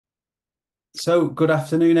So, good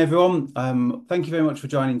afternoon, everyone. Thank you very much for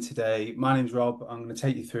joining today. My name's Rob. I'm going to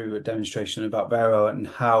take you through a demonstration about Vero and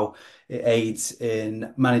how it aids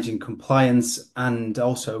in managing compliance and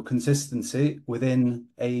also consistency within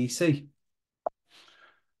AEC.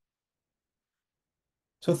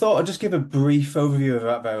 So I thought I'd just give a brief overview of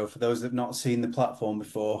Atvero for those that have not seen the platform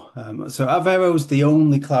before. So Atvero is the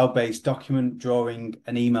only cloud-based document, drawing,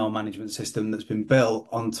 and email management system that's been built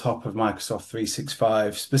on top of Microsoft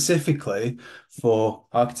 365, specifically for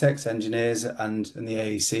architects, engineers, and the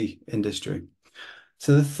AEC industry.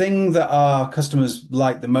 So the thing that our customers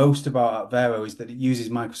like the most about Atvero is that it uses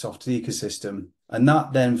Microsoft's ecosystem, and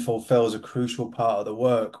that then fulfills a crucial part of the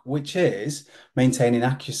work, which is maintaining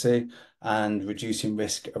accuracy and reducing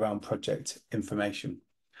risk around project information.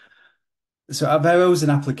 So Atvero is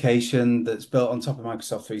an application that's built on top of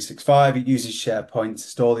Microsoft 365. It uses SharePoint to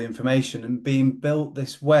store the information, and being built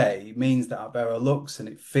this way means that Atvero looks and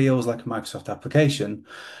it feels like a Microsoft application,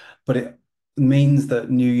 but it means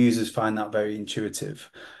that new users find that very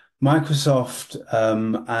intuitive. Microsoft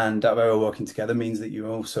and Atvero working together means that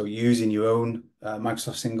you're also using your own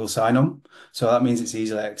Microsoft single sign-on. So that means it's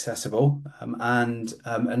easily accessible, and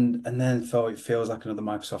then so it feels like another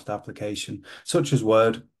Microsoft application, such as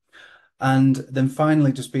Word. And then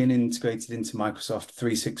finally, just being integrated into Microsoft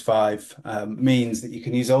 365 means that you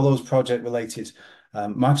can use all those project-related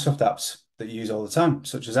Microsoft apps that you use all the time,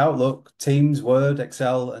 such as Outlook, Teams, Word,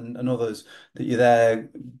 Excel, and others, that you're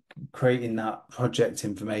there creating that project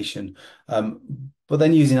information. But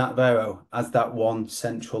then using Atvero as that one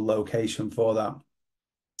central location for that.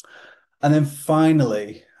 And then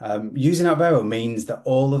finally, using Atvero means that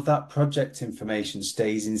all of that project information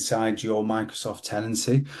stays inside your Microsoft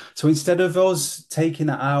tenancy. So instead of us taking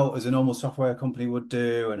that out as a normal software company would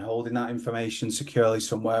do and holding that information securely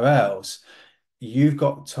somewhere else, you've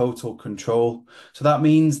got total control. So that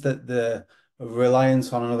means that the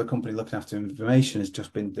reliance on another company looking after information has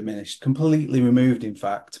just been diminished, completely removed, in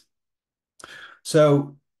fact.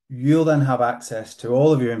 So you'll then have access to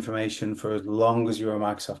all of your information for as long as you're a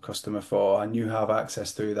Microsoft customer for, and you have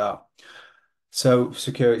access through that. So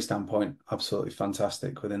security standpoint, absolutely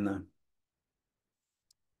fantastic within there.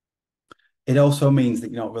 It also means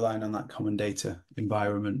that you're not relying on that common data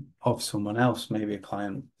environment of someone else, maybe a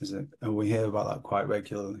client, and we hear about that quite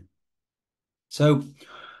regularly. So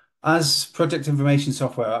as project information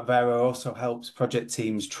software, Atvero also helps project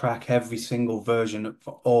teams track every single version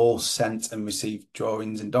for all sent and received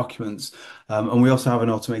drawings and documents. And we also have an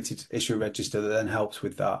automated issue register that then helps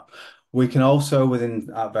with that. We can also, within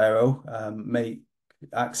Atvero, make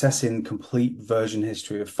accessing complete version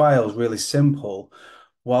history of files really simple,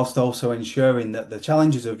 whilst also ensuring that the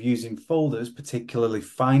challenges of using folders, particularly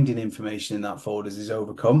finding information in that folders, is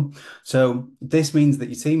overcome. So this means that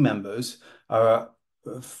your team members are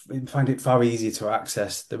find it far easier to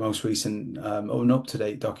access the most recent and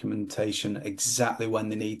up-to-date documentation exactly when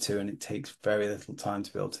they need to, and it takes very little time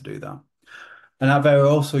to be able to do that. And Atvero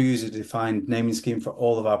also uses a defined naming scheme for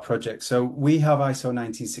all of our projects. So we have ISO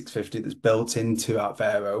 19650 that's built into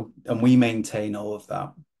Atvero, and we maintain all of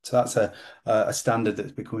that. So that's a standard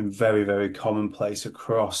that's becoming very, very commonplace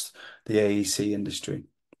across the AEC industry.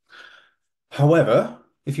 However,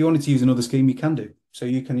 if you wanted to use another scheme, you can do. So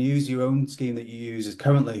you can use your own scheme that you use as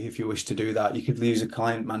currently if you wish to do that. You could use a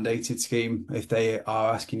client mandated scheme if they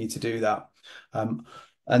are asking you to do that.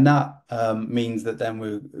 And that means that then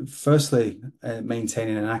we're firstly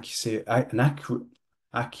maintaining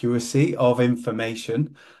accuracy of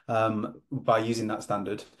information by using that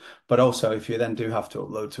standard. But also, if you then do have to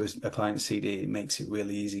upload to a client CD, it makes it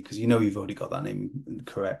really easy because you know you've already got that name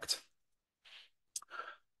correct.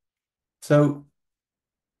 So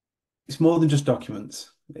it's more than just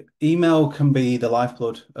documents. Email can be the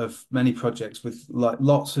lifeblood of many projects, with like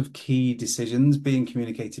lots of key decisions being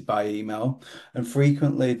communicated by email, and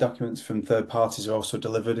frequently documents from third parties are also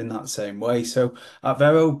delivered in that same way. So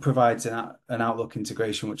Atvero provides an Outlook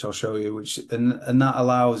integration, which I'll show you, and that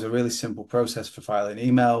allows a really simple process for filing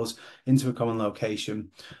emails into a common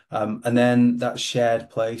location, and then that shared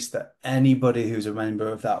place that anybody who's a member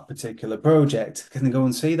of that particular project can go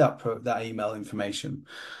and see that email information.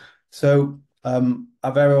 So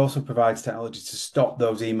Atvero also provides technology to stop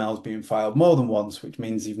those emails being filed more than once, which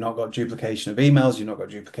means you've not got duplication of emails, you've not got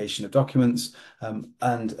duplication of documents,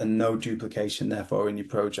 and no duplication, therefore, in your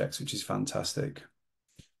projects, which is fantastic.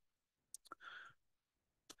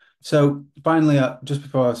 So finally, just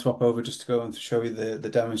before I swap over, just to go and show you the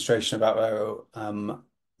demonstration of Atvero,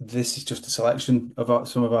 this is just a selection of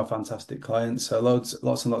some of our fantastic clients. So lots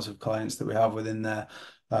and lots of clients that we have within there,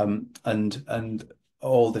 and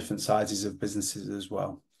all different sizes of businesses as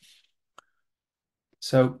well.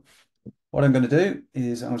 So What I'm going to do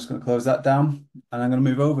is I'm just going to close that down and I'm going to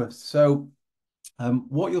move over. So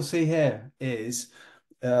what you'll see here is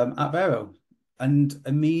Atvero, and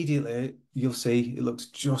immediately you'll see it looks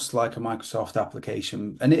just like a Microsoft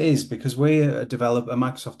application, and it is because we're a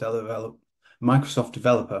Microsoft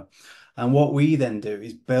developer, and what we then do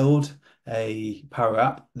is build a Power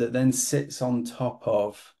App that then sits on top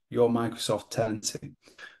of your Microsoft tenancy.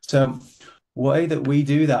 So way that we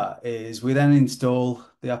do that is we then install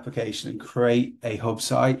the application and create a hub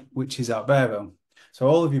site, which is Atvero. So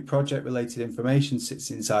all of your project related information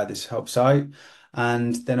sits inside this hub site,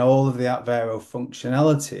 and then all of the Atvero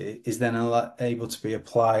functionality is then able to be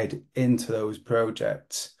applied into those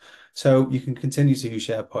projects. So you can continue to use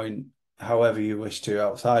SharePoint however you wish to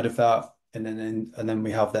outside of that. And then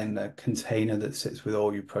we have then the container that sits with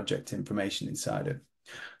all your project information inside it.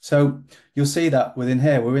 So you'll see that within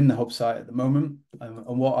here, we're in the hub site at the moment. And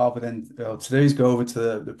what I'll be then able to do is go over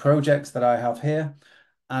to the projects that I have here,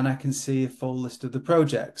 and I can see a full list of the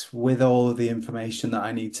projects with all of the information that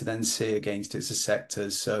I need to then see against its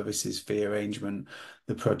sectors, services, fee arrangement,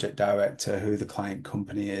 the project director, who the client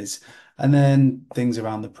company is, and then things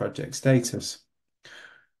around the project status.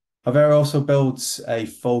 Atvero also builds a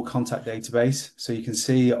full contact database, so you can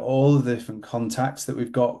see all of the different contacts that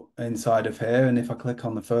we've got inside of here. And if I click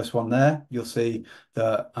on the first one there, you'll see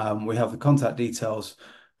that we have the contact details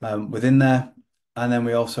within there. And then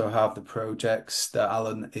we also have the projects that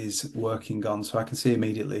Alan is working on. So I can see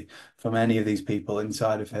immediately from any of these people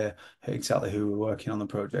inside of here exactly who we're working on the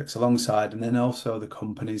projects alongside, and then also the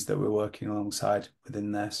companies that we're working alongside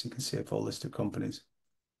within there. So you can see a full list of companies.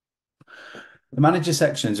 The manager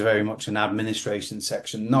section is very much an administration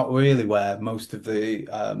section, not really where most of the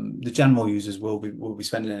general users will be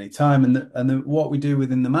spending any time. And what we do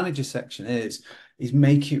within the manager section is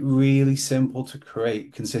make it really simple to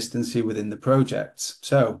create consistency within the projects.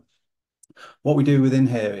 So what we do within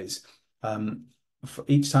here is for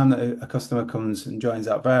each time that a customer comes and joins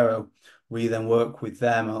Atvero, we then work with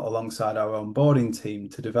them alongside our onboarding team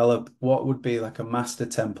to develop what would be like a master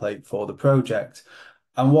template for the project.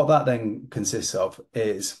 And what that then consists of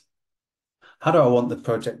is how do I want the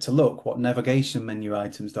project to look? What navigation menu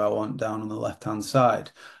items do I want down on the left-hand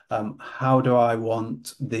side? How do I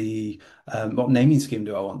want what naming scheme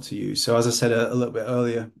do I want to use? So as I said a little bit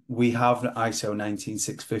earlier, we have ISO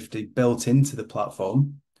 19650 built into the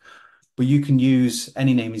platform, but you can use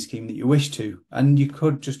any naming scheme that you wish to. And you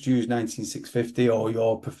could just use 19650 or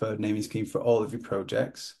your preferred naming scheme for all of your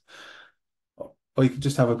projects. Or you could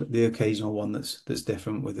just have the occasional one that's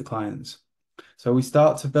different with the clients. So we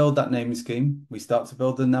start to build that naming scheme, we start to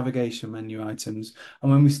build the navigation menu items,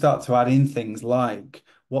 and when we start to add in things like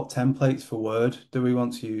what templates for Word do we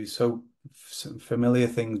want to use? So some familiar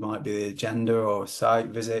things might be the agenda or a site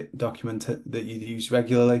visit document that you use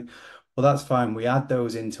regularly. Well, that's fine. We add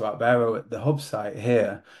those into Atvero at the hub site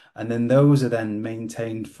here, and then those are then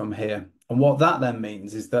maintained from here. And what that then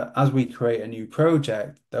means is that as we create a new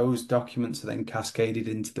project, those documents are then cascaded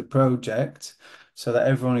into the project so that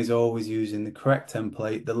everyone is always using the correct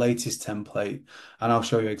template, the latest template, and I'll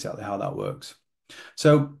show you exactly how that works.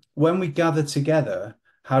 So when we gather together,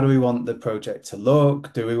 how do we want the project to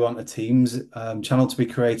look? Do we want a Teams channel to be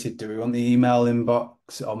created? Do we want the email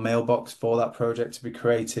inbox or mailbox for that project to be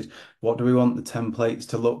created? What do we want the templates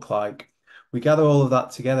to look like? We gather all of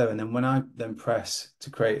that together, and then when I then press to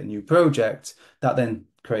create a new project, that then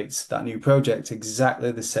creates that new project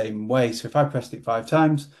exactly the same way. So if I pressed it 5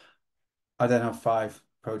 times, I then have 5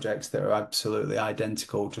 projects that are absolutely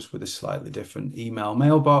identical, just with a slightly different email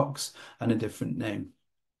mailbox and a different name.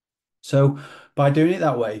 So by doing it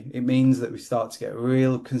that way, it means that we start to get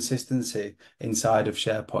real consistency inside of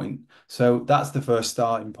SharePoint. So that's the first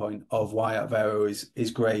starting point of why Atvero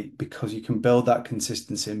is great, because you can build that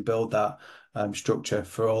consistency and build that structure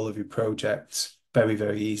for all of your projects very,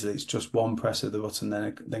 very easily. It's just one press of the button,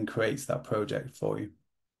 then creates that project for you.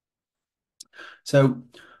 So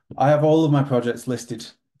I have all of my projects listed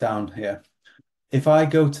down here. If I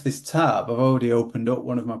go to this tab, I've already opened up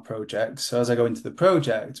one of my projects. So as I go into the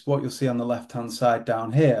project, what you'll see on the left-hand side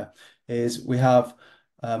down here is we have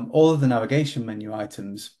all of the navigation menu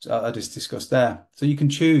items I just discussed there. So you can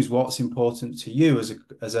choose what's important to you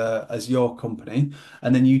as your company,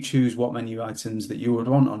 and then you choose what menu items that you would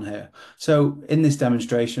want on here. So in this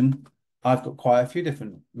demonstration, I've got quite a few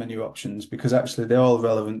different menu options because actually they're all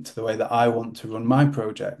relevant to the way that I want to run my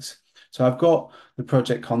projects. So I've got the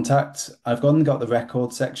project contacts. I've got the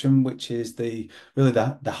record section, which is really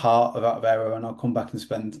the heart of Atvero, and I'll come back and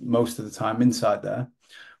spend most of the time inside there.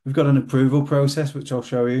 We've got an approval process, which I'll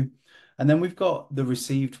show you. And then we've got the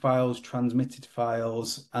received files, transmitted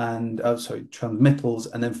files, and sorry, transmittals,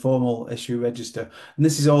 and then formal issue register. And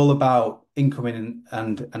this is all about incoming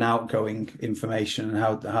and outgoing information and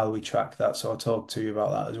how we track that. So I'll talk to you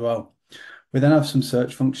about that as well. We then have some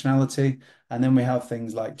search functionality, and then we have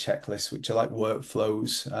things like checklists, which are like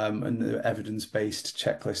workflows and the evidence-based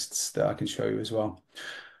checklists that I can show you as well.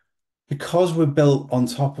 Because we're built on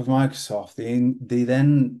top of Microsoft, the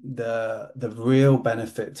real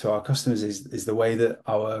benefit to our customers is the way that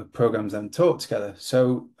our programs then talk together.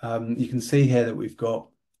 So you can see here that we've got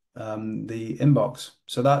the inbox.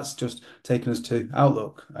 So that's just taken us to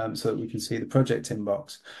Outlook so that we can see the project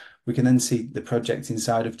inbox. We can then see the project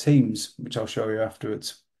inside of Teams, which I'll show you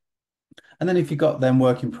afterwards. And then if you've got them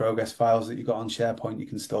work in progress files that you've got on SharePoint, you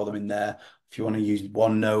can store them in there. If you want to use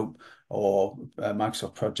OneNote or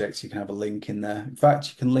Microsoft Projects, you can have a link in there. In fact,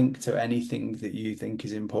 you can link to anything that you think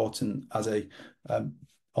is important as a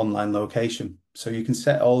online location. So you can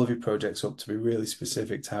set all of your projects up to be really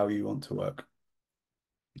specific to how you want to work.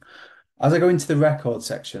 As I go into the record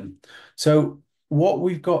section, so what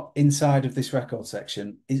we've got inside of this record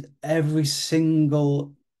section is every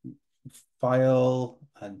single file,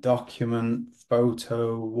 a document,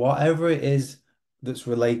 photo, whatever it is that's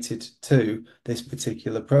related to this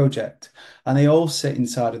particular project. And they all sit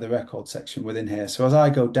inside of the record section within here. So as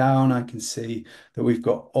I go down, I can see that we've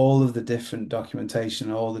got all of the different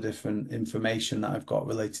documentation, all the different information that I've got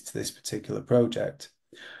related to this particular project.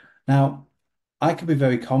 Now, I can be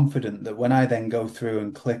very confident that when I then go through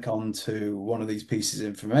and click onto one of these pieces of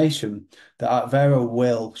information, that Atvero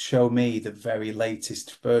will show me the very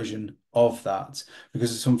latest version of that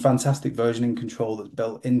because there's some fantastic versioning control that's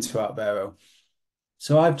built into Atvero.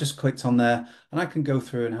 So I've just clicked on there and I can go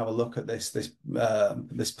through and have a look at this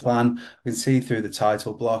plan. I can see through the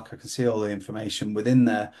title block. I can see all the information within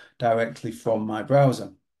there directly from my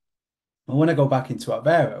browser. And when I go back into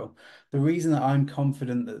Atvero, the reason that I'm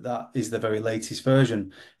confident that that is the very latest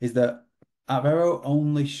version is that Atvero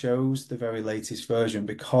only shows the very latest version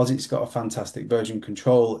because it's got a fantastic version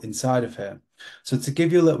control inside of here. So to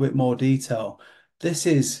give you a little bit more detail,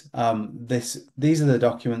 these are the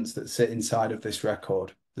documents that sit inside of this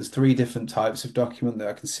record. There's three different types of document that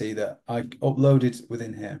I can see that I uploaded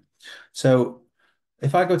within here. So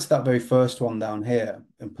if I go to that very first one down here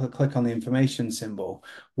and click on the information symbol,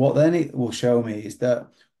 what then it will show me is that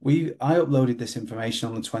I uploaded this information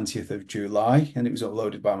on the 20th of July and it was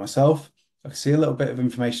uploaded by myself. I can see a little bit of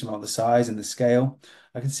information about the size and the scale.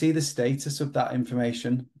 I can see the status of that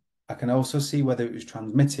information. I can also see whether it was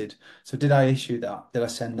transmitted. So did I issue that? Did I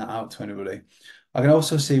send that out to anybody? I can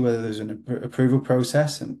also see whether there's an approval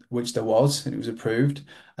process, and which there was, and it was approved.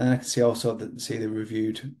 And then I can see also see the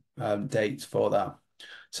reviewed date for that.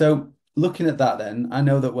 So looking at that then, I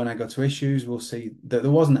know that when I go to issues, we'll see that there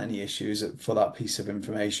wasn't any issues for that piece of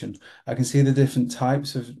information. I can see the different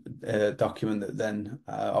types of document that then,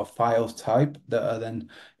 or file type that are then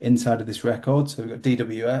inside of this record. So we've got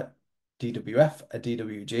DWF, a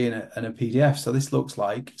DWG, and a PDF. So this looks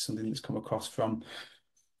like something that's come across from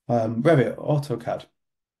Revit, AutoCAD.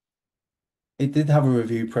 It did have a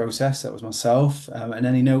review process, that was myself, and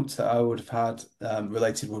any notes that I would have had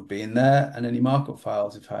related would be in there, and any markup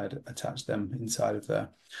files if I had attached them inside of there.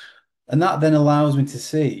 And that then allows me to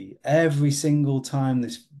see every single time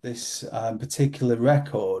this particular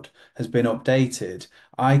record has been updated,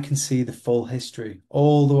 I can see the full history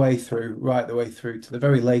all the way through, right the way through to the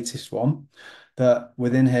very latest one that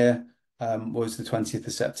within here was the 20th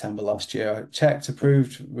of September last year. I checked,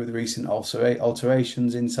 approved with recent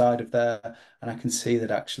alterations inside of there, and I can see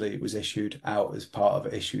that actually it was issued out as part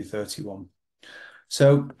of issue 31.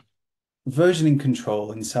 So versioning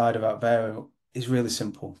control inside of Atvero is really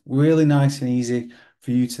simple, really nice and easy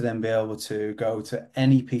for you to then be able to go to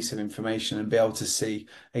any piece of information and be able to see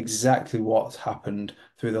exactly what's happened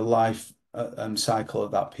through the life cycle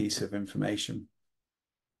of that piece of information.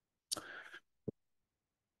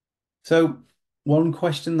 So one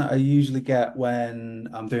question that I usually get when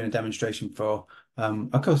I'm doing a demonstration for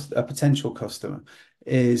a potential customer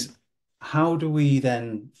is how do we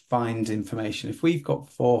then find information? If we've got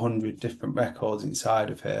 400 different records inside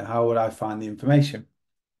of here, how would I find the information?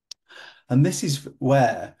 And this is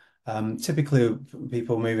where typically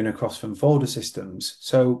people moving across from folder systems.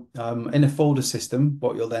 So in a folder system,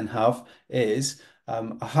 what you'll then have is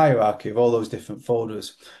a hierarchy of all those different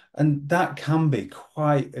folders. And that can be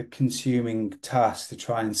quite a consuming task to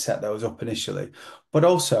try and set those up initially. But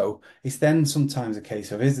also, it's then sometimes a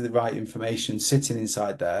case of, is the right information sitting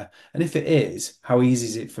inside there? And if it is, how easy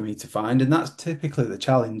is it for me to find? And that's typically the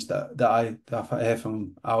challenge that I hear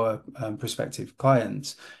from our prospective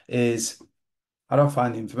clients is, How do I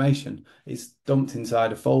find the information? It's dumped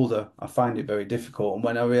inside a folder. I find it very difficult. And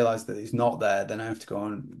when I realize that it's not there, then I have to go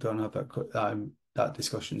and have that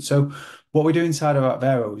discussion. So what we do inside of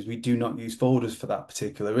Atvero is we do not use folders for that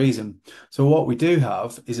particular reason. So what we do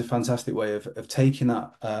have is a fantastic way of taking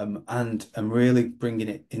that and really bringing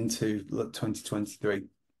it into 2023.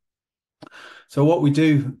 So what we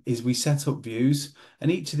do is we set up views, and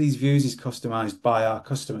each of these views is customized by our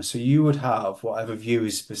customer. So you would have whatever view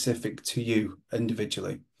is specific to you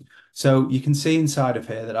individually. So you can see inside of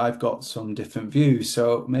here that I've got some different views.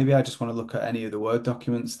 So maybe I just want to look at any of the Word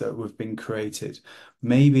documents that have been created.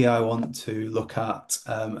 Maybe I want to look at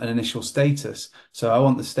an initial status. So I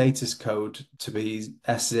want the status code to be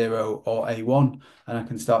S0 or A1, and I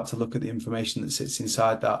can start to look at the information that sits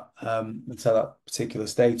inside that particular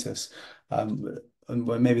status. And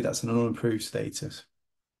maybe that's an unimproved status.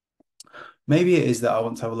 Maybe it is that I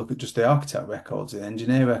want to have a look at just the architect records, the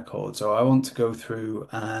engineer records, or I want to go through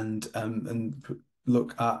and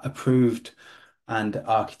look at approved and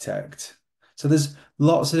architect. So there's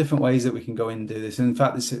lots of different ways that we can go in and do this. And in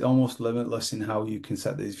fact, this is almost limitless in how you can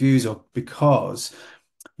set these views up, because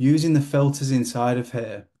using the filters inside of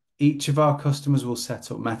here, each of our customers will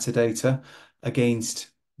set up metadata against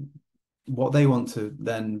what they want to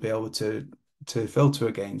then be able to filter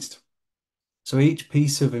against. So each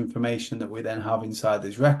piece of information that we then have inside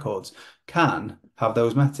these records can have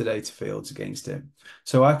those metadata fields against it.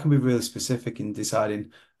 So I can be really specific in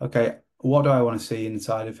deciding, okay, what do I want to see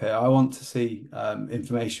inside of here? I want to see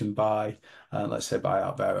information by, let's say by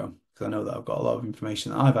Atvero, because I know that I've got a lot of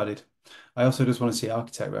information that I've added. I also just want to see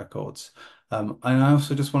architect records. And I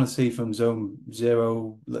also just want to see from zone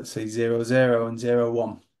 0, let's say 00 and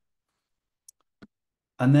 01.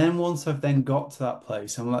 And then once I've then got to that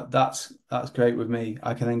place, I'm like, that's great with me.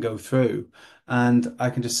 I can then go through and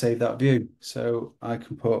I can just save that view. So I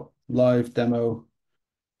can put live demo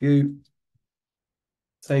view,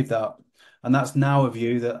 save that. And that's now a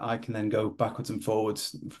view that I can then go backwards and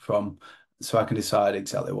forwards from, so I can decide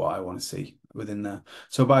exactly what I want to see within there.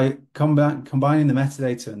 So by combining the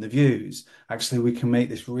metadata and the views, actually we can make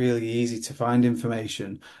this really easy to find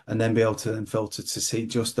information and then be able to then filter to see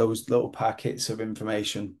just those little packets of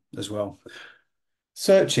information as well.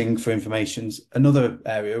 Searching for information's another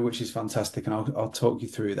area which is fantastic, and I'll talk you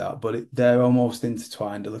through that, but they're almost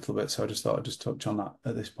intertwined a little bit, so I just thought I'd just touch on that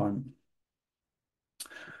at this point.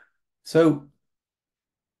 So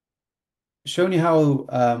showing you how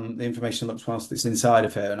the information looks whilst it's inside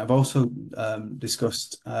of here, and I've also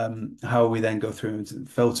discussed how we then go through and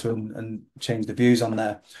filter and change the views on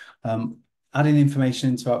there. Adding information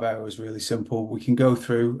into Atvero is really simple. We can go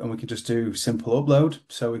through and we can just do simple upload.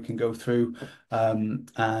 So we can go through and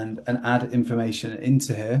add information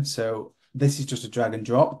into here. So this is just a drag and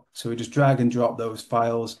drop. So we just drag and drop those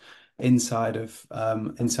files inside of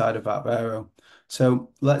Atvero. So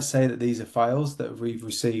let's say that these are files that we've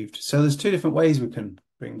received. So there's two different ways we can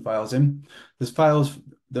bring files in. There's files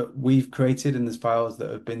that we've created and there's files that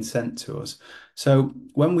have been sent to us. So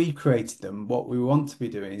when we've created them, what we want to be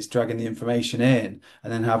doing is dragging the information in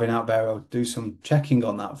and then having Atvero do some checking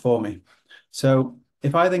on that for me. So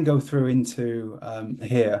if I then go through into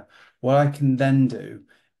here, what I can then do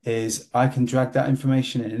is I can drag that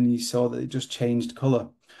information in, and you saw that it just changed color.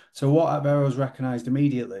 So what Atvero's recognized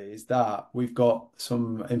immediately is that we've got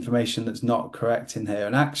some information that's not correct in here.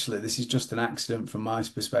 And actually, this is just an accident from my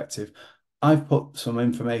perspective. I've put some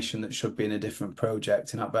information that should be in a different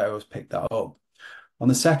project, and Atvero's picked that up. On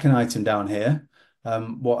the second item down here,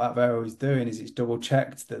 what Atvero is doing is it's double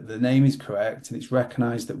checked that the name is correct, and it's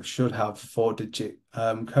recognized that we should have 4-digit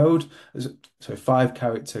code, so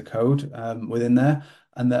 5-character code within there,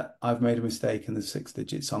 and that I've made a mistake and there's 6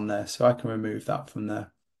 digits on there. So I can remove that from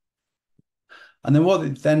there. And then what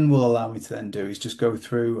it then will allow me to then do is just go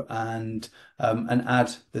through and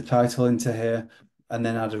add the title into here and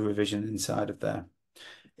then add a revision inside of there.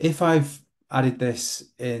 If I've added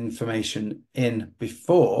this information in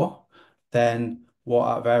before, then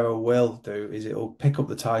what Atvero will do is it will pick up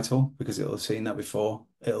the title because it will have seen that before.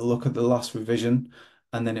 It'll look at the last revision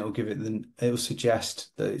and then it will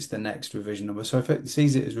suggest that it's the next revision number. So if it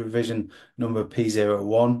sees it as revision number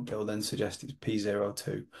P01, it will then suggest it's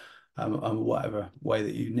P02. And whatever way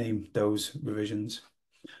that you name those revisions.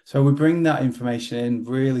 So we bring that information in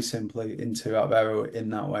really simply into Atvero in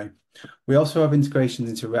that way. We also have integrations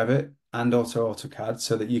into Revit and also AutoCAD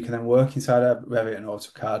so that you can then work inside Revit and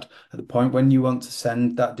AutoCAD at the point when you want to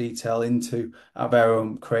send that detail into Atvero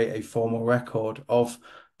and create a formal record of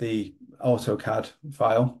the AutoCAD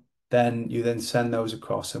file. Then you then send those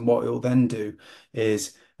across, and what it will then do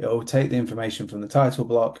is it will take the information from the title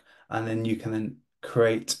block, and then you can then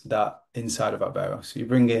create that inside of Atvero. So you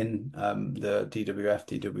bring in the DWF,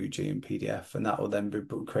 DWG, and PDF, and that will then be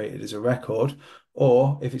created as a record.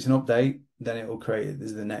 Or if it's an update, then it will create it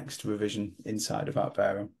as the next revision inside of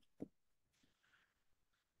Atvero.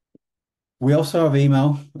 We also have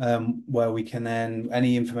email where we can then,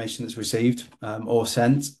 any information that's received or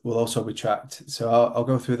sent will also be tracked. So I'll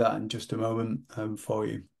go through that in just a moment for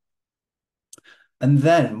you. And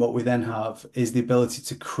then what we then have is the ability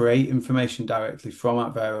to create information directly from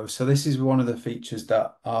Atvero. So this is one of the features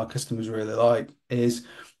that our customers really like is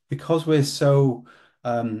because we're so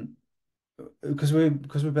because we're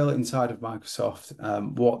built inside of Microsoft,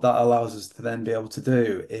 what that allows us to then be able to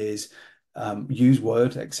do is use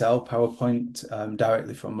Word, Excel, PowerPoint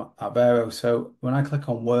directly from Atvero. So when I click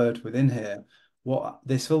on Word within here, what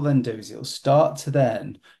this will then do is it'll start to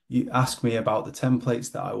then you ask me about the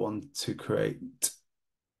templates that I want to create.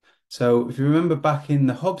 So if you remember back in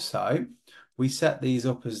the hub site, we set these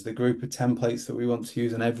up as the group of templates that we want to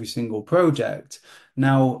use on every single project.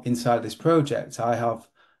 Now inside this project, I have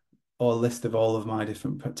a list of all of my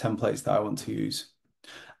different templates that I want to use.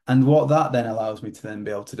 And what that then allows me to then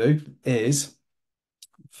be able to do is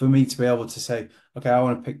for me to be able to say, okay, I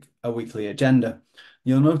want to pick a weekly agenda.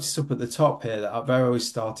 You'll notice up at the top here that Atvero has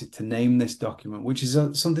started to name this document, which is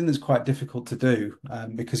something that's quite difficult to do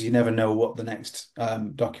because you never know what the next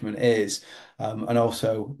document is. And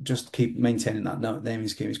also just keep maintaining that naming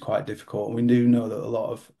scheme is quite difficult. We do know that a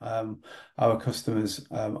lot of our customers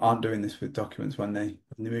aren't doing this with documents when they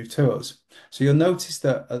move to us. So you'll notice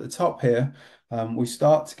that at the top here, we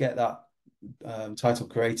start to get that title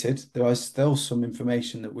created. There is still some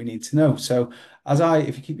information that we need to know. So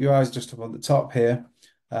if you keep your eyes just up on the top here,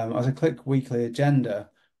 as I click weekly agenda,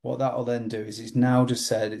 what that will then do is it's now just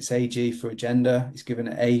said it's AG for agenda. It's given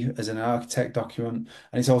it A as an architect document,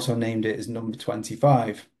 and it's also named it as number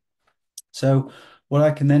 25. So what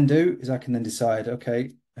I can then do is I can then decide,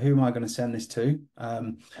 okay, who am I going to send this to?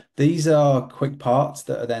 These are quick parts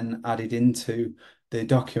that are then added into the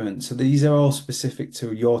document. So these are all specific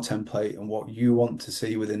to your template and what you want to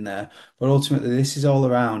see within there. But ultimately, this is all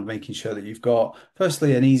around making sure that you've got,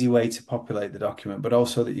 firstly, an easy way to populate the document, but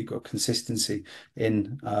also that you've got consistency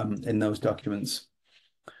in those documents.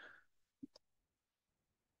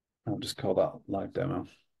 I'll just call that live demo.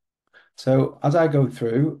 So as I go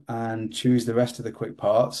through and choose the rest of the quick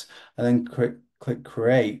parts and then click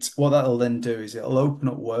create, what that'll then do is it'll open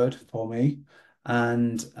up Word for me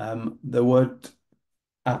and the Word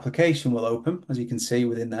application will open, as you can see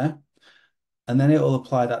within there, and then it will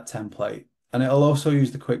apply that template. And it'll also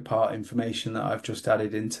use the quick part information that I've just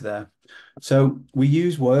added into there. So we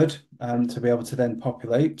use Word to be able to then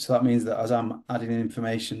populate. So that means that as I'm adding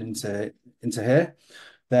information into here,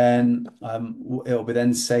 then it'll be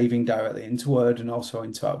then saving directly into Word and also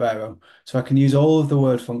into Atvero. So I can use all of the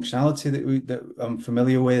Word functionality that I'm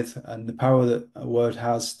familiar with and the power that Word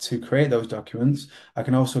has to create those documents. I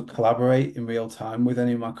can also collaborate in real time with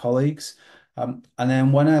any of my colleagues. And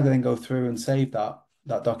then when I then go through and save that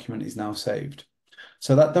document is now saved.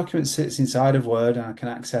 So that document sits inside of Word and I can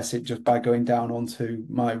access it just by going down onto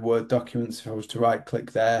my Word documents. If I was to right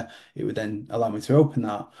click there, it would then allow me to open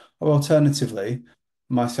that. Or alternatively,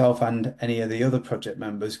 myself and any of the other project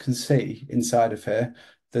members can see inside of here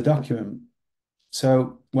the document.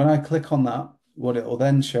 So when I click on that, what it will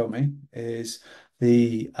then show me is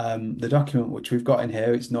the document which we've got in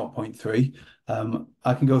here. It's 0.3.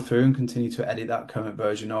 I can go through and continue to edit that current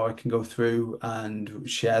version, or I can go through and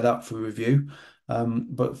share that for review.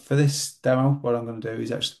 But for this demo, what I'm going to do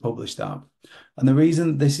is actually publish that. And the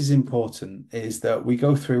reason this is important is that we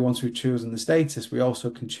go through, once we've chosen the status, we also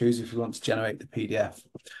can choose if we want to generate the PDF.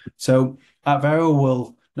 So Atvero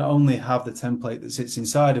will not only have the template that sits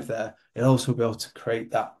inside of there, it'll also be able to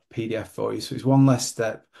create that PDF for you. So it's one less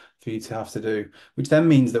step for you to have to do, which then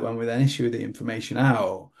means that when we then issue the information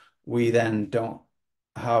out, we then don't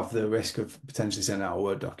have the risk of potentially sending out a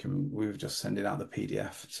Word document. We're just sending out the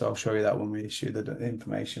PDF. So I'll show you that when we issue the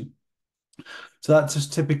information. So that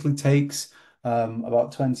just typically takes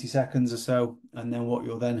about 20 seconds or so. And then what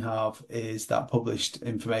you'll then have is that published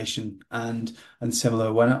information and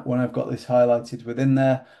similar. When I've got this highlighted within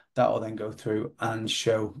there, that will then go through and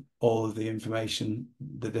show all of the information,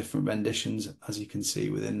 the different renditions, as you can see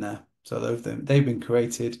within there. So they've been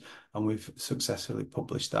created and we've successfully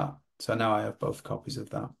published that. So now I have both copies of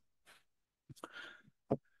that.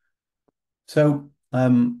 So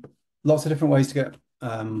lots of different ways to get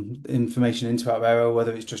information into Atvero,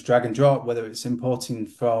 whether it's just drag and drop, whether it's importing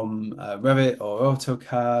from Revit or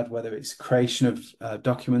AutoCAD, whether it's creation of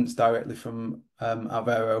documents directly from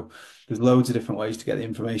Atvero. There's loads of different ways to get the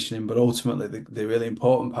information in, but ultimately the really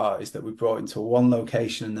important part is that we brought it into one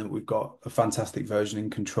location and then we've got a fantastic version in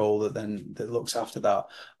control that looks after that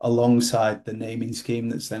alongside the naming scheme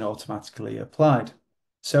that's then automatically applied.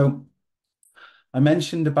 So I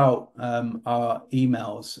mentioned about our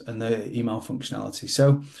emails and the email functionality.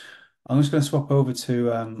 So I'm just going to swap over to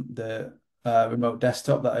the remote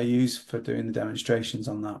desktop that I use for doing the demonstrations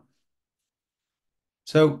on that.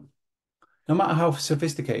 So no matter how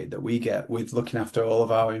sophisticated that we get with looking after all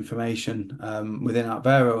of our information within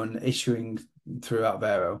Atvero and issuing through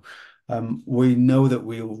Atvero, we know that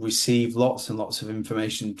we'll receive lots and lots of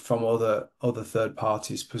information from other third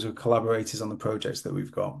parties because we're collaborators on the projects that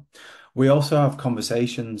we've got. We also have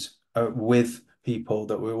conversations with people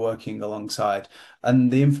that we're working alongside,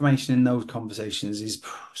 and the information in those conversations is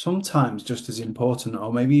sometimes just as important,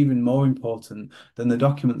 or maybe even more important than the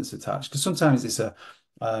document that's attached. Because sometimes it's a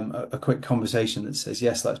quick conversation that says,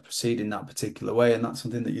 yes, let's proceed in that particular way. And that's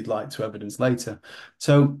something that you'd like to evidence later.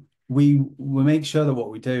 So we make sure that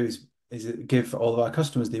what we do is give all of our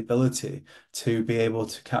customers the ability to be able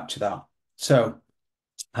to capture that. So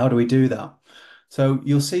how do we do that? So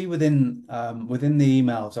you'll see within within the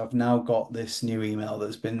emails, I've now got this new email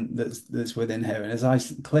that's within here. And as I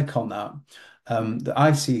click on that,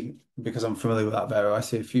 I see, because I'm familiar with Atvero, I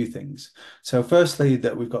see a few things. So firstly,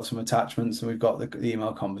 that we've got some attachments and we've got the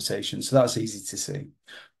email conversation. So that's easy to see.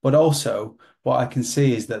 But also what I can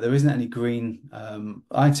see is that there isn't any green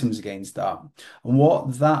items against that. And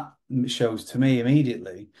what that shows to me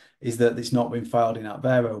immediately is that it's not been filed in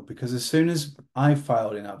Atvero, because as soon as I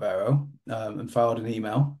filed in Atvero and filed an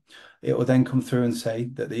email, it will then come through and say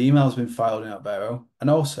that the email has been filed in Atvero and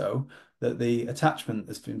also that the attachment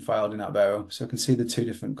has been filed in Atvero. So I can see the two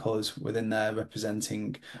different colors within there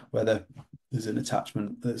representing whether there's an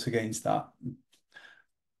attachment that's against that.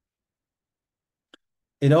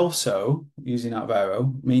 It also, using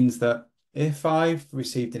Atvero, means that if I've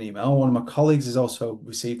received an email, one of my colleagues has also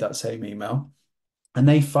received that same email, and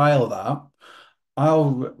they file that,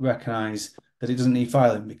 I'll recognize that it doesn't need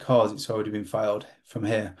filing because it's already been filed from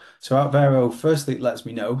here. So Atvero, firstly, it lets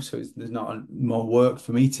me know, so there's not more work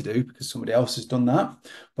for me to do because somebody else has done that.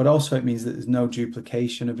 But also it means that there's no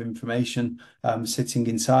duplication of information sitting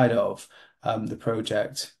inside of the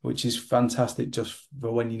project, which is fantastic just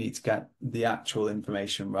for when you need to get the actual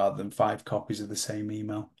information rather than 5 copies of the same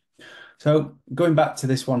email. So going back to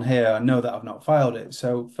this one here, I know that I've not filed it.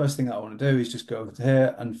 So first thing that I want to do is just go over to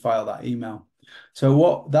here and file that email. So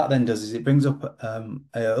what that then does is it brings up a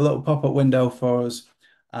little pop-up window for us.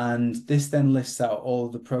 And this then lists out all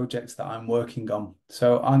of the projects that I'm working on.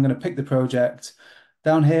 So I'm going to pick the project.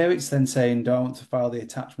 Down here, it's then saying, do I want to file the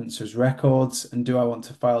attachments as records? And do I want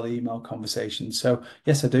to file the email conversation? So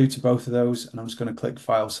yes, I do to both of those. And I'm just going to click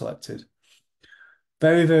File Selected.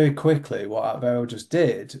 Very, very quickly, what Atvero just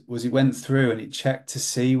did was it went through and it checked to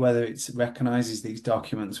see whether it recognizes these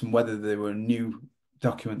documents and whether they were new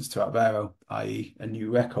documents to Atvero, i.e. a new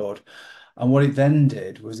record. And what it then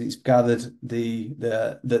did was it's gathered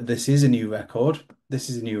that this is a new record, this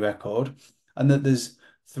is a new record, and that there's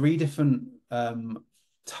 3 different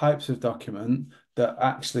types of document that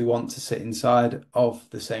actually want to sit inside of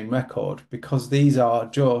the same record, because these are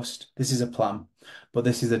this is a plan, but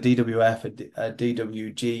this is a DWF, a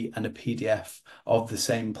DWG, and a PDF of the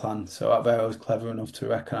same plan. So Atvero is clever enough to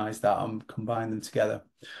recognize that and combine them together.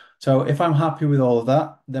 So if I'm happy with all of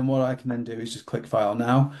that, then what I can then do is just click File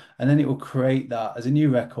Now, and then it will create that as a new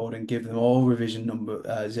record and give them all revision number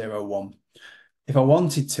 01. If I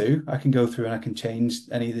wanted to, I can go through and I can change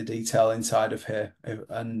any of the detail inside of here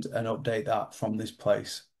and update that from this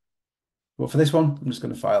place. But for this one, I'm just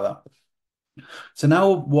going to file that. So now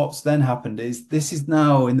what's then happened is this is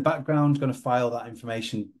now in the background going to file that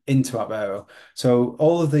information into Atvero. So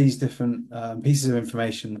all of these different pieces of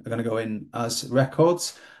information are going to go in as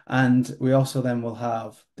records. And we also then will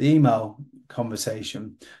have the email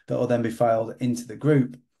conversation that will then be filed into the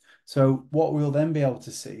group. So what we'll then be able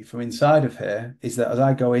to see from inside of here is that as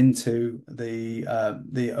I go into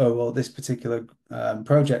this particular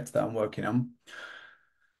project that I'm working on,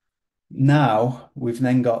 now we've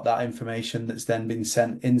then got that information that's then been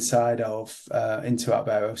sent inside of into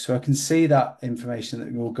Atvero. So I can see that information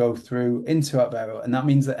that will go through into Atvero, and that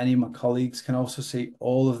means that any of my colleagues can also see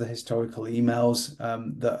all of the historical emails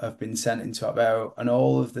that have been sent into Atvero and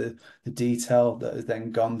all of the detail that has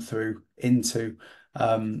then gone through into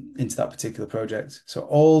that particular project. So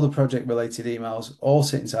all the project related emails all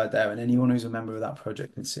sit inside there, and anyone who's a member of that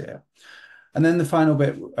project can see it. And then the final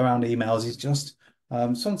bit around emails is just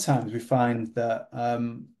sometimes we find that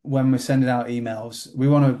when we're sending out emails, we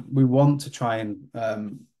want to try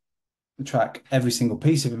and track every single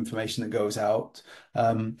piece of information that goes out.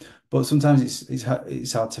 Um, but sometimes it's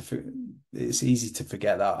hard to it's easy to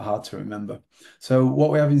forget that, hard to remember. So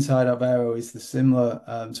what we have inside Atvero is the similar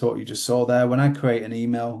to what you just saw there. When I create an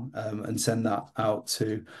email and send that out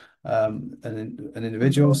to an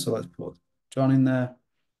individual, so let's put John in there.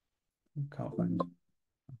 Can't find.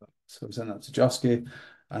 So send that to Josky,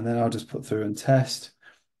 and then I'll just put through and test.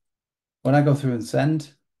 When I go through and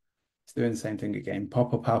send, it's doing the same thing again.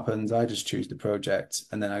 Pop-up happens. I just choose the project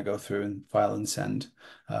and then I go through and file and send.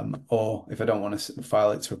 Or if I don't want to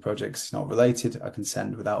file it to a project 'cause it's not related, I can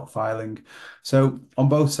send without filing. So on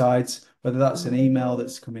both sides, whether that's an email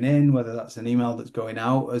that's coming in, whether that's an email that's going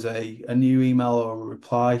out as a new email or a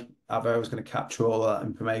reply, Atvero is going to capture all of that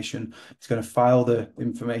information. It's going to file the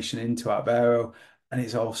information into Atvero, and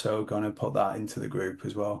it's also going to put that into the group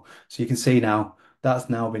as well. So you can see now that's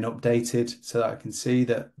now been updated so that I can see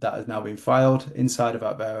that that has now been filed inside of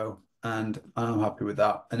Atvero, and I'm happy with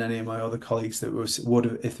that. And any of my other colleagues that would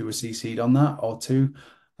have, if they were CC'd on that or two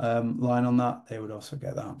line on that, they would also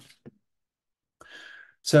get that.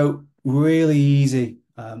 So really easy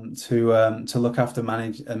to look after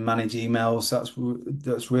manage emails.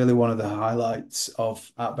 That's really one of the highlights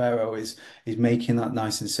of Atvero is making that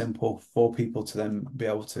nice and simple for people to then be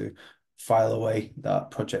able to file away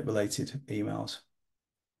that project related emails.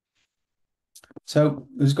 So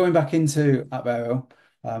just going back into Atvero,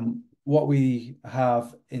 what we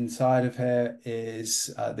have inside of here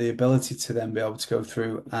is the ability to then be able to go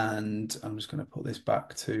through, and I'm just going to put this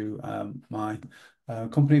back to my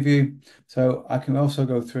company view. So I can also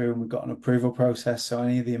go through and we've got an approval process. So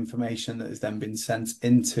any of the information that has then been sent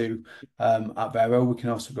into Atvero, we can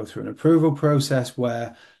also go through an approval process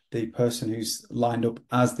where the person who's lined up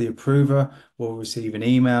as the approver will receive an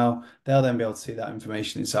email. They'll then be able to see that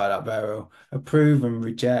information inside Atvero, approve and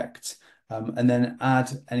reject, and then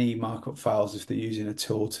add any markup files if they're using a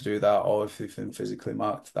tool to do that, or if they've been physically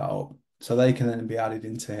marked that up. So they can then be added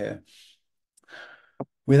into here.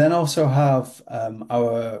 We then also have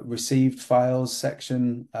our received files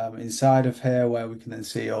section inside of here where we can then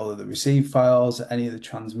see all of the received files, any of the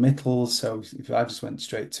transmittals. So if I just went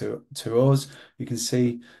straight to us, you can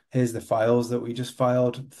see here's the files that we just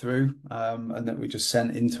filed through and that we just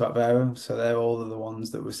sent into Atvero. So they're all of the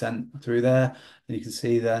ones that were sent through there. And you can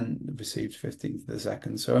see then received 15th of the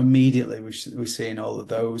second. So immediately we're seeing all of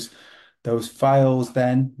those. Those files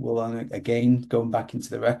then will again going back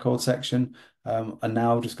into the record section are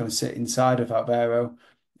now just going to sit inside of Atvero,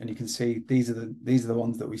 and you can see these are the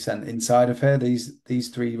ones that we sent inside of here. These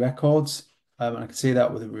three records, and I can see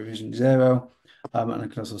that with a revision 0, and I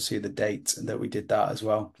can also see the date that we did that as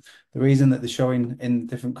well. The reason that they're showing in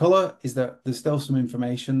different color is that there's still some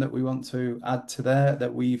information that we want to add to there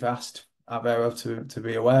that we've asked Atvero to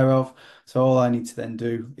be aware of. So all I need to then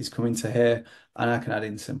do is come into here and I can add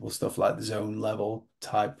in simple stuff like the zone, level,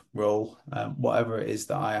 type, role, whatever it is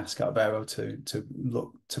that I ask Atvero to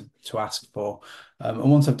look to ask for. And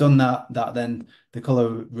once I've done that, then the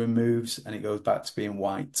color removes and it goes back to being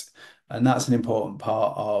white. And that's an important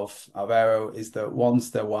part of Atvero is that once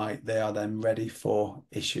they're white, they are then ready for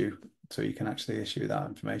issue. So you can actually issue that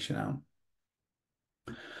information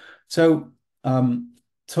out. So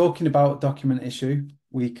talking about document issue,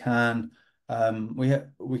 we can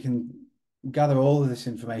gather all of this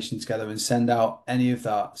information together and send out any of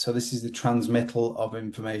that. So this is the transmittal of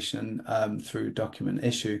information through document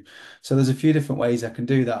issue. So there's a few different ways I can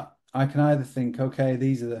do that. I can either think, okay,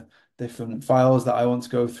 these are the different files that I want to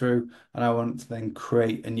go through, and I want to then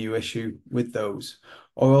create a new issue with those.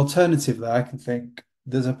 Or alternatively, I can think,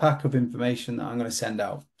 there's a pack of information that I'm going to send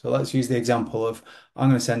out. So let's use the example of I'm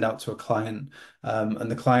going to send out to a client, and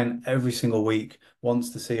the client every single week wants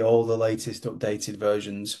to see all the latest updated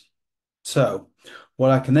versions. So what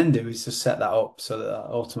I can then do is just set that up so that that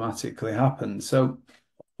automatically happens. So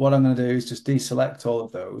what I'm going to do is just deselect all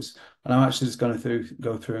of those, and I'm actually just going to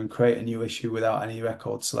go through and create a new issue without any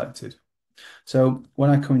record selected. So when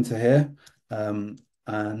I come into here and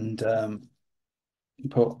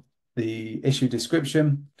put the issue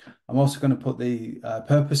description, I'm also going to put the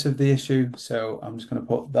purpose of the issue. So I'm just going to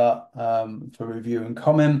put that for review and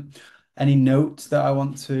comment. Any notes that I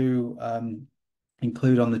want to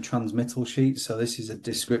include on the transmittal sheet. So this is a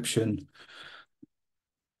description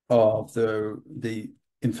of the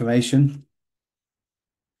information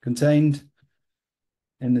contained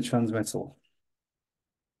in the transmittal.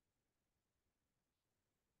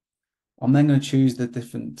 I'm then going to choose the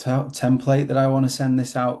different template that I want to send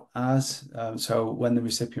this out as. So when the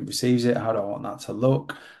recipient receives it, how do I want that to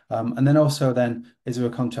look? And then also then, is there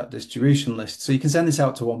a contract distribution list? So you can send this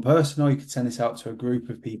out to one person or you can send this out to a group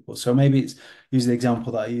of people. So maybe it's, use the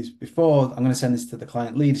example that I used before, I'm going to send this to the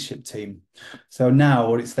client leadership team. So now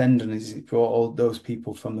what it's then done is it brought all those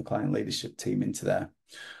people from the client leadership team into there.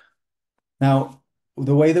 Now,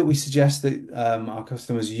 the way that we suggest that our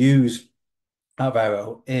customers use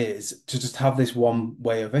Atvero is to just have this one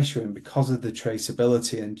way of issuing because of the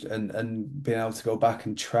traceability and being able to go back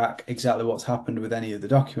and track exactly what's happened with any of the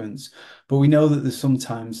documents. But we know that there's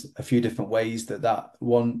sometimes a few different ways that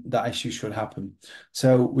that issue should happen.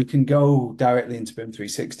 So we can go directly into BIM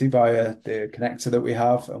 360 via the connector that we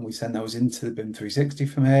have, and we send those into the BIM 360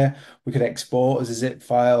 from here. We could export as a zip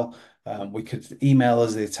file. We could email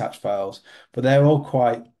as the attached files, but they're all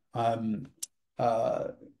quite uh,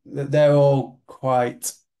 they're all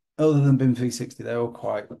quite, other than BIM 360, they're all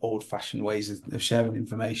quite old-fashioned ways of sharing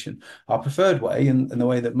information. Our preferred way, and the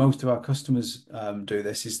way that most of our customers do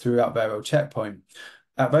this, is through Atvero Checkpoint.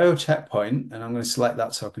 Atvero Checkpoint, and I'm going to select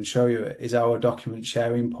that so I can show you it, is our document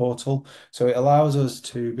sharing portal. So it allows us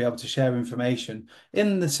to be able to share information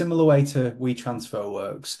in the similar way to WeTransfer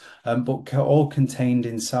works, but all contained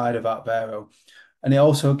inside of Atvero. And it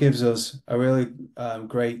also gives us a really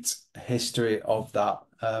great history of that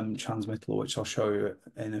transmittal, which I'll show you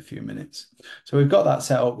in a few minutes. So we've got that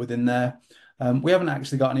set up within there. We haven't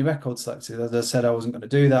actually got any records selected. As I said, I wasn't going to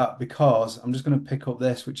do that because I'm just going to pick up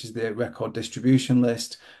this, which is the record distribution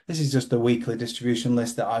list. This is just the weekly distribution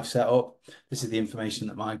list that I've set up. This is the information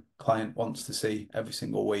that my client wants to see every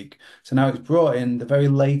single week. So now it's brought in the very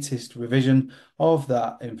latest revision of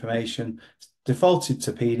that information. It's defaulted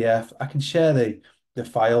to PDF. I can share the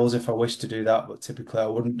files if I wish to do that, but typically I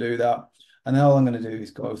wouldn't do that. And then all I'm going to do is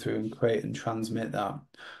go through and create and transmit that.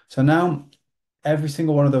 So now every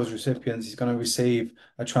single one of those recipients is going to receive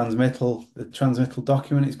a transmittal. The transmittal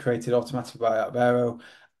document is created automatically by Atvero,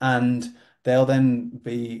 and they'll then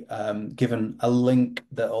be given a link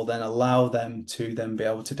that will then allow them to then be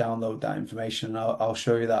able to download that information. And I'll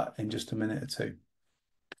show you that in just a minute or two.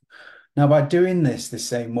 Now, by doing this the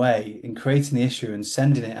same way, in creating the issue and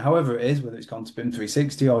sending it, however it is, whether it's gone to BIM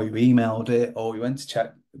 360 or you emailed it or you went to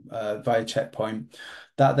check via Checkpoint,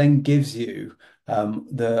 that then gives you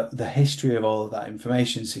the history of all of that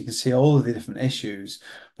information. So you can see all of the different issues,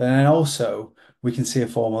 but then also we can see a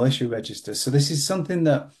formal issue register. So this is something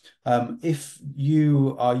that if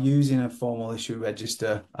you are using a formal issue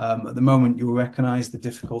register, at the moment you'll recognize the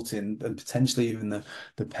difficulty and potentially even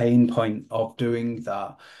the pain point of doing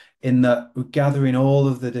that, in that we're gathering all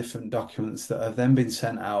of the different documents that have then been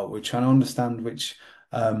sent out. We're trying to understand which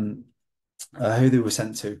who they were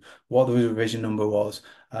sent to, what the revision number was,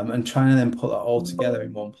 and trying to then put that all together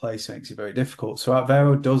in one place makes it very difficult. So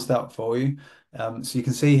Atvero does that for you. So you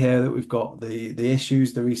can see here that we've got the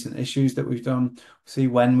issues, the recent issues that we've done. See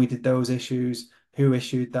when we did those issues, who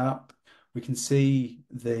issued that. We can see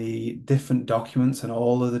the different documents and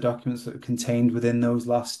all of the documents that are contained within those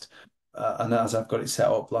last, and as I've got it set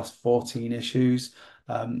up, last 14 issues.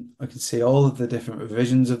 I can see all of the different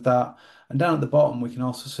revisions of that. And down at the bottom, we can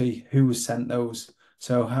also see who was sent those.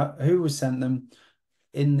 So who was sent them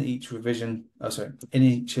in each revision, in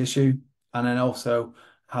each issue, and then also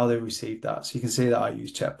how they received that. So you can see that I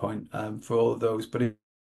use Checkpoint for all of those, but if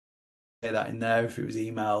say that in there, if it was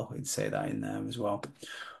email, it'd say that in there as well.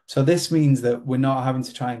 So this means that we're not having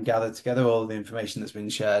to try and gather together all of the information that's been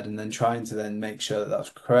shared and then trying to then make sure that that's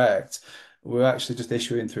correct. We're actually just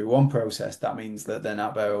issuing through one process. That means that then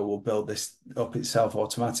Atvero will build this up itself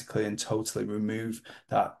automatically and totally remove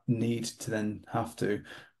that need to then have to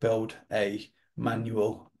build a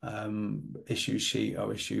manual issue sheet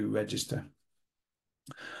or issue register.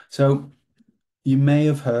 So you may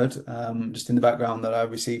have heard just in the background that I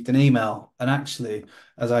received an email. And actually,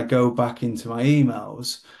 as I go back into my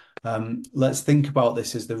emails, let's think about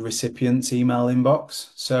this as the recipient's email inbox.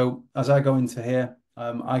 So as I go into here,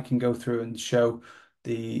 I can go through and show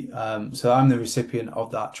the, so I'm the recipient of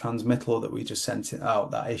that transmittal that we just sent it out,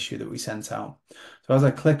 that issue that we sent out. So as I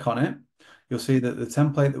click on it, you'll see that the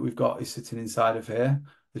template that we've got is sitting inside of here.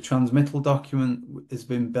 The transmittal document has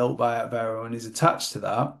been built by Atvero and is attached to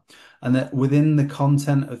that. And that within the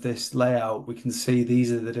content of this layout, we can see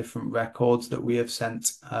these are the different records that we have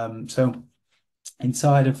sent. So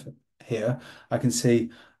inside of here, I can see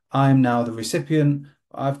I'm now the recipient.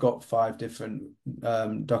 I've got 5 different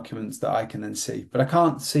documents that I can then see, but I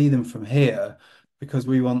can't see them from here because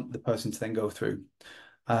we want the person to then go through.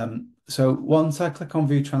 So once I click on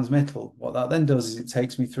View Transmittal, what that then does is it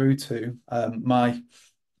takes me through to my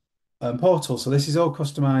portal. So this is all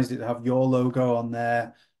customized. It'll have your logo on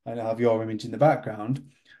there and it'll have your image in the background.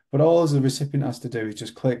 But all the recipient has to do is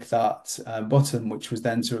just click that button, which was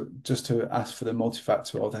then to ask for the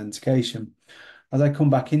multi-factor authentication. As I come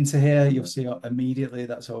back into here, you'll see immediately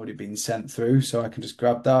that's already been sent through. So I can just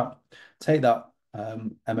grab that, take that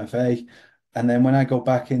MFA, and then when I go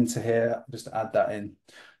back into here, just add that in.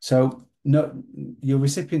 So no, your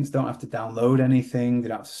recipients don't have to download anything. They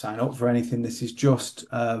don't have to sign up for anything. This is just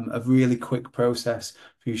a really quick process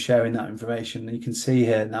for you sharing that information. And you can see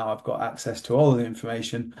here now I've got access to all of the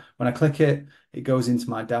information. When I click it, it goes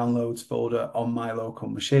into my downloads folder on my local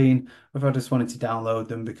machine. If I just wanted to download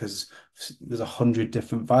them because there's 100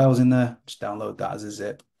 different files in there, just download that as a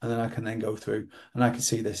zip. And then I can then go through and I can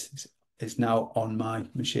see this is now on my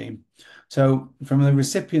machine. So from the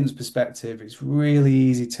recipient's perspective, it's really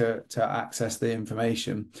easy to access the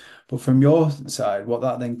information. But from your side, what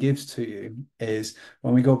that then gives to you is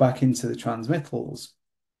when we go back into the transmittals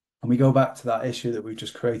and we go back to that issue that we've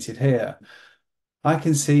just created here, I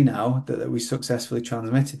can see now that we successfully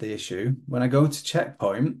transmitted the issue. When I go to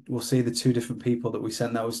checkpoint, we'll see the two different people that we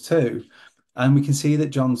sent those to. And we can see that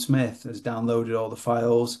John Smith has downloaded all the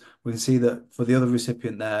files. We can see that for the other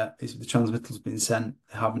recipient there, is the transmittal's been sent,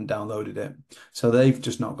 they haven't downloaded it. So they've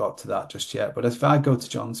just not got to that just yet. But if I go to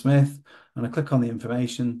John Smith and I click on the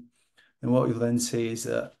information, then what you'll then see is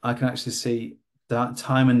that I can actually see that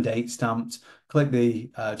time and date stamped, click the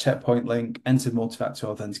checkpoint link, entered multi-factor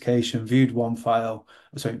authentication, viewed one file,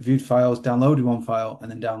 sorry, viewed files, downloaded one file,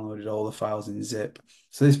 and then downloaded all the files in zip.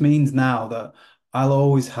 So this means now that I'll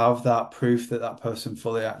always have that proof that that person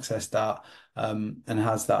fully accessed that and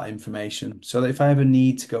has that information. So that if I ever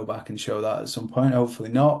need to go back and show that at some point,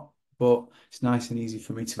 hopefully not, but it's nice and easy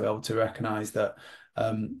for me to be able to recognize that,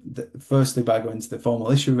 firstly, by going to the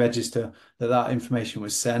formal issue register, that information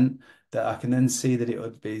was sent, that I can then see that it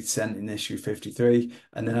would be sent in issue 53,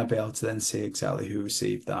 and then I'll be able to then see exactly who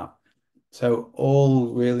received that. So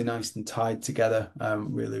all really nice and tied together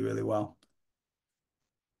really, really well.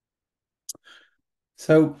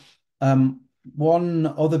 So one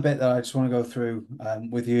other bit that I just want to go through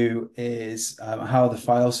with you is how the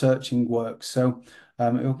file searching works. So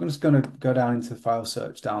we're just going to go down into the file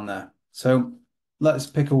search down there. So let's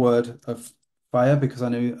pick a word of fire because I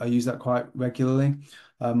know I use that quite regularly.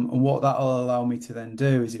 And what that will allow me to then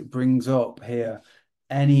do is it brings up here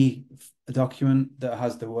any document that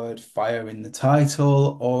has the word fire in the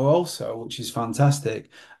title, or also, which is fantastic,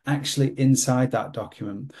 actually inside that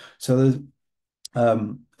document. So there's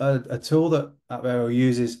a tool that Atvero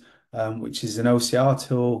uses, which is an OCR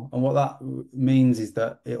tool. And what that means is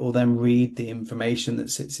that it will then read the information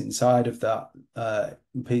that sits inside of that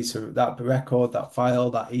piece of that record, that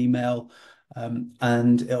file, that email,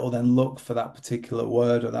 and it will then look for that particular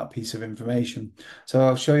word or that piece of information. So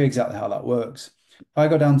I'll show you exactly how that works. If I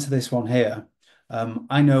go down to this one here,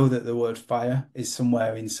 I know that the word fire is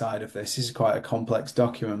somewhere inside of this. This is quite a complex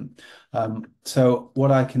document. So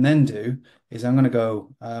what I can then do is I'm going to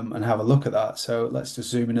go and have a look at that. So let's just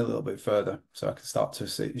zoom in a little bit further so I can start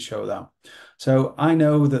to show that. So I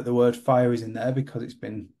know that the word fire is in there because it's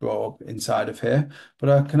been brought up inside of here, but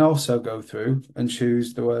I can also go through and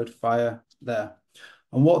choose the word fire there.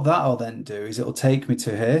 And what that'll then do is it'll take me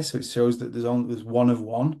to here. So it shows that there's one of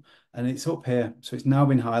one and it's up here. So it's now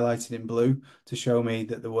been highlighted in blue to show me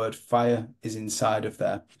that the word fire is inside of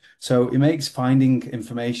there. So it makes finding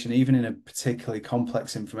information, even in a particularly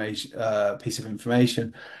complex information piece of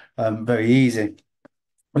information, very easy.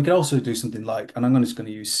 We could also do something like, and I'm just going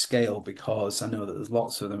to use scale because I know that there's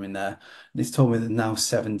lots of them in there. And it's told me there's now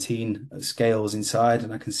 17 scales inside,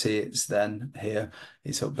 and I can see it's then here,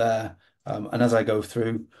 it's up there. And as I go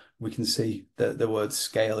through, we can see that the word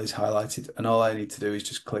scale is highlighted, and all I need to do is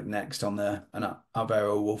just click next on there, and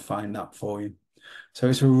Atvero will find that for you. So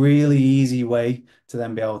it's a really easy way to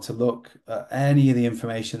then be able to look at any of the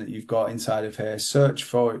information that you've got inside of here, search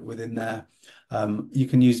for it within there. You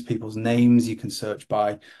can use people's names, you can search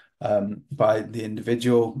by the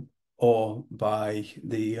individual or by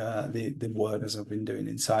the word as I've been doing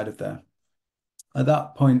inside of there. At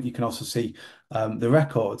that point, you can also see the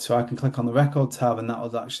record. So I can click on the record tab and that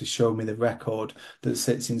will actually show me the record that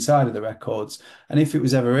sits inside of the records. And if it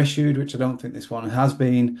was ever issued, which I don't think this one has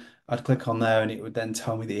been, I'd click on there and it would then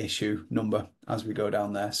tell me the issue number as we go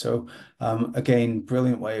down there. So again,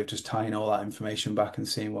 brilliant way of just tying all that information back and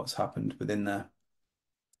seeing what's happened within there.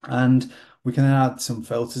 And we can then add some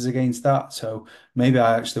filters against that. So maybe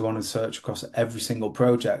I actually want to search across every single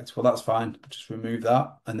project. Well, that's fine. Just remove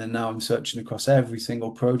that. And then now I'm searching across every single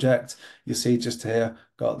project. You'll see just here,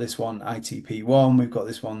 got this one ITP1. We've got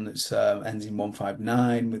this one that's ends in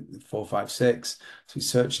 159 with 456. So it's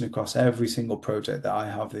searching across every single project that I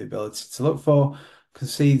have the ability to look for. I can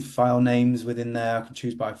see file names within there. I can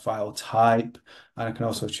choose by file type. And I can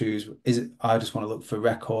also choose, I just want to look for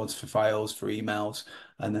records, for files, for emails,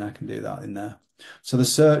 and then I can do that in there. So the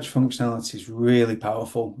search functionality is really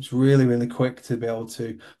powerful. It's really, really quick to be able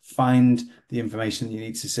to find the information you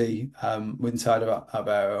need to see inside of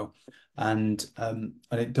Atvero. And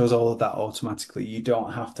it does all of that automatically. You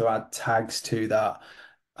don't have to add tags to that.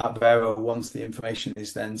 Atvero, once the information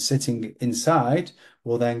is then sitting inside,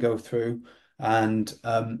 will then go through and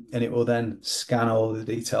it will then scan all the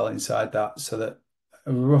detail inside that so that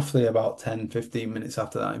roughly about 10, 15 minutes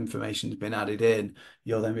after that information's been added in,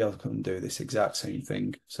 you'll then be able to come and do this exact same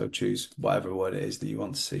thing. So choose whatever word it is that you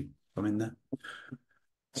want to see come in there.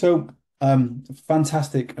 So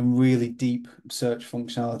fantastic and really deep search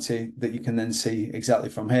functionality that you can then see exactly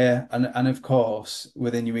from here. And of course,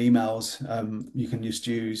 within your emails, you can just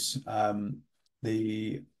use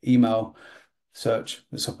the email search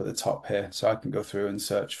that's up at the top here. So I can go through and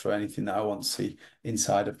search for anything that I want to see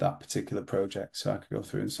inside of that particular project. So I can go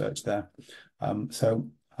through and search there. So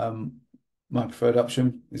my preferred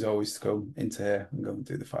option is always to go into here and go and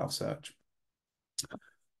do the file search.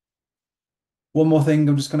 One more thing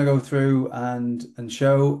I'm just going to go through and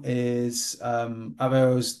show is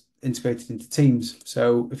Avero's integrated into Teams.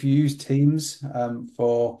 So if you use Teams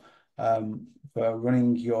for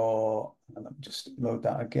running your, let me just load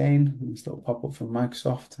that again. This little pop-up from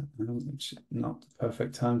Microsoft. Which is not the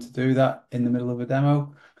perfect time to do that in the middle of a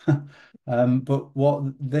demo. But what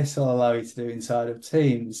this will allow you to do inside of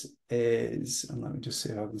Teams is, and let me just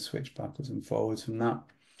see if I can switch backwards and forwards from that.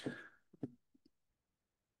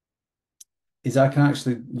 Is I can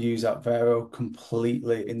actually use Atvero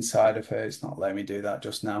completely inside of here. It's not letting me do that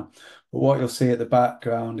just now. But what you'll see at the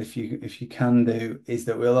background, if you can do, is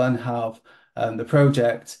that we'll then have the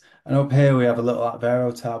project, and up here we have a little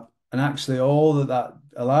Atvero tab. And actually all that that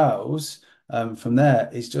allows from there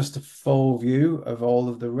is just a full view of all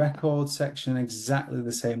of the record section, exactly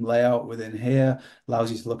the same layout within here.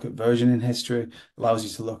 Allows you to look at versioning history, allows you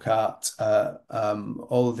to look at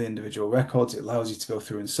all of the individual records. It allows you to go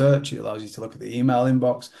through and search. It allows you to look at the email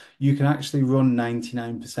inbox. You can actually run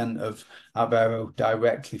 99% of Atvero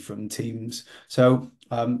directly from Teams. So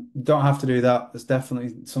don't have to do that. There's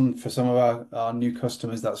definitely for some of our new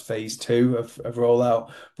customers, that's phase 2 of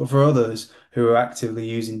rollout. But for others who are actively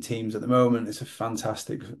using Teams at the moment, it's a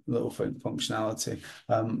fantastic little functionality.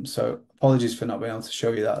 So apologies for not being able to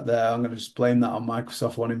show you that there. I'm going to just blame that on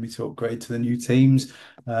Microsoft wanting me to upgrade to the new Teams.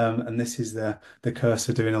 And this is the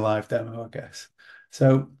cursor doing a live demo, I guess.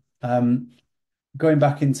 So going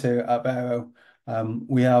back into Atvero,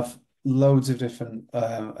 we have loads of different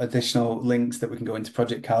additional links that we can go into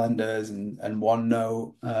project calendars and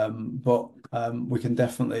OneNote. But we can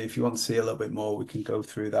definitely, if you want to see a little bit more, we can go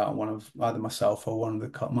through that. And one of either myself or one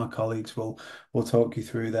of my colleagues will talk you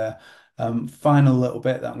through there. Final little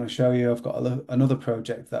bit that I'm going to show you. I've got another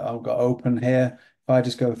project that I've got open here. If I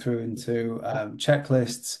just go through into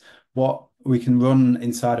checklists, what we can run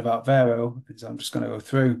inside of Atvero, is I'm just going to go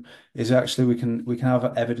through, is actually we can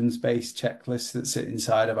have evidence-based checklists that sit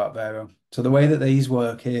inside of Atvero. So the way that these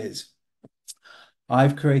work is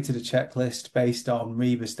I've created a checklist based on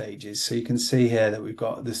Reba stages. So you can see here that we've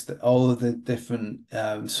got this all of the different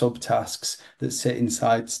subtasks that sit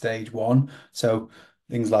inside stage 1. So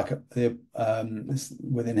things like the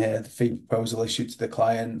within here, the fee proposal issued to the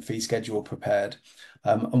client, fee schedule prepared.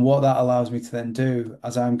 And what that allows me to then do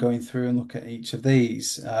as I'm going through and look at each of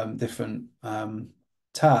these different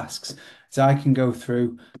tasks is I can go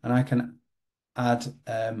through and I can add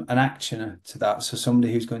an actioner to that. So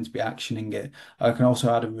somebody who's going to be actioning it. I can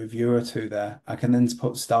also add a reviewer to there. I can then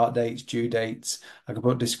put start dates, due dates. I can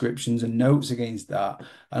put descriptions and notes against that.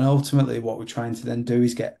 And ultimately what we're trying to then do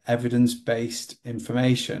is get evidence-based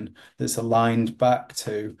information that's aligned back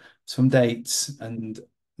to some dates, and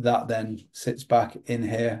that then sits back in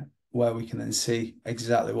here where we can then see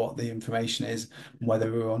exactly what the information is and whether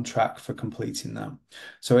we're on track for completing that.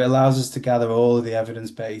 So it allows us to gather all of the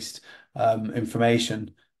evidence-based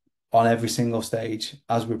information on every single stage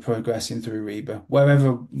as we're progressing through Reba,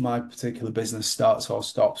 wherever my particular business starts or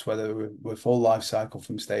stops, whether we're full life cycle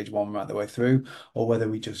from stage 1 right the way through, or whether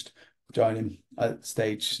we just join in at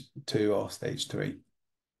stage 2 or stage 3.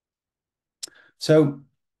 So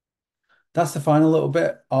That's the final little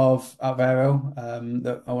bit of Atvero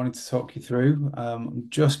that I wanted to talk you through. I'm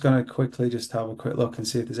just going to quickly just have a quick look and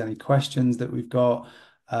see if there's any questions that we've got.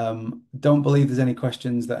 Don't believe there's any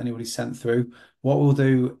questions that anybody sent through. What we'll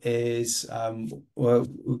do is we'll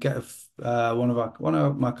get one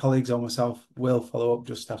of my colleagues or myself will follow up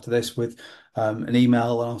just after this with an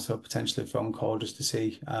email and also potentially a phone call just to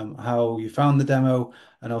see how you found the demo,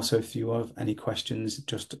 and also if you have any questions,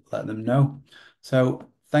 just let them know. So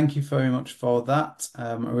thank you very much for that.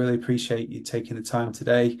 I really appreciate you taking the time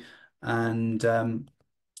today, and I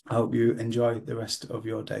hope you enjoy the rest of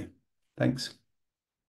your day. Thanks.